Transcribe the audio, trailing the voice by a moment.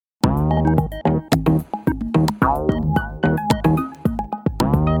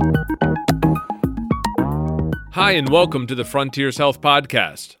Hi, and welcome to the Frontiers Health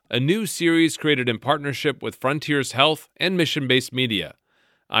Podcast, a new series created in partnership with Frontiers Health and Mission Based Media.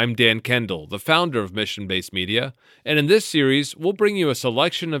 I'm Dan Kendall, the founder of Mission Based Media, and in this series, we'll bring you a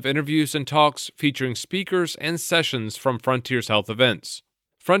selection of interviews and talks featuring speakers and sessions from Frontiers Health events.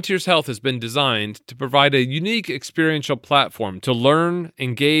 Frontiers Health has been designed to provide a unique experiential platform to learn,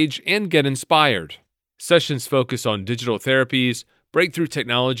 engage, and get inspired. Sessions focus on digital therapies, breakthrough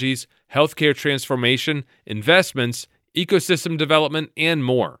technologies, healthcare transformation, investments, ecosystem development, and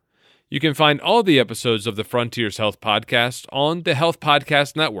more. You can find all the episodes of the Frontiers Health Podcast on the Health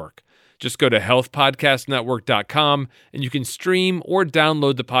Podcast Network. Just go to healthpodcastnetwork.com and you can stream or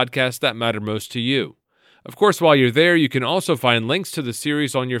download the podcasts that matter most to you. Of course, while you're there, you can also find links to the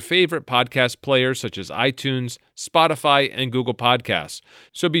series on your favorite podcast players such as iTunes, Spotify, and Google Podcasts.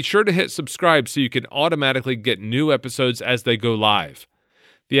 So be sure to hit subscribe so you can automatically get new episodes as they go live.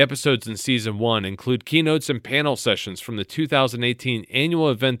 The episodes in Season 1 include keynotes and panel sessions from the 2018 annual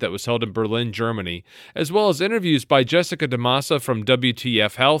event that was held in Berlin, Germany, as well as interviews by Jessica DeMassa from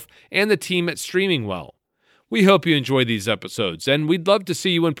WTF Health and the team at StreamingWell. We hope you enjoy these episodes, and we'd love to see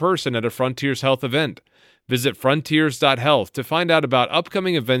you in person at a Frontiers Health event. Visit frontiers.health to find out about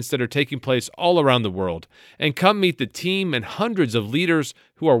upcoming events that are taking place all around the world, and come meet the team and hundreds of leaders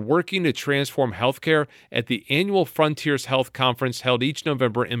who are working to transform healthcare at the annual Frontiers Health Conference held each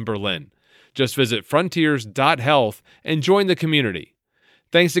November in Berlin. Just visit frontiers.health and join the community.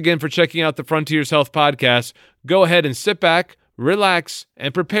 Thanks again for checking out the Frontiers Health Podcast. Go ahead and sit back, relax,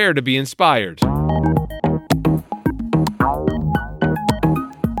 and prepare to be inspired.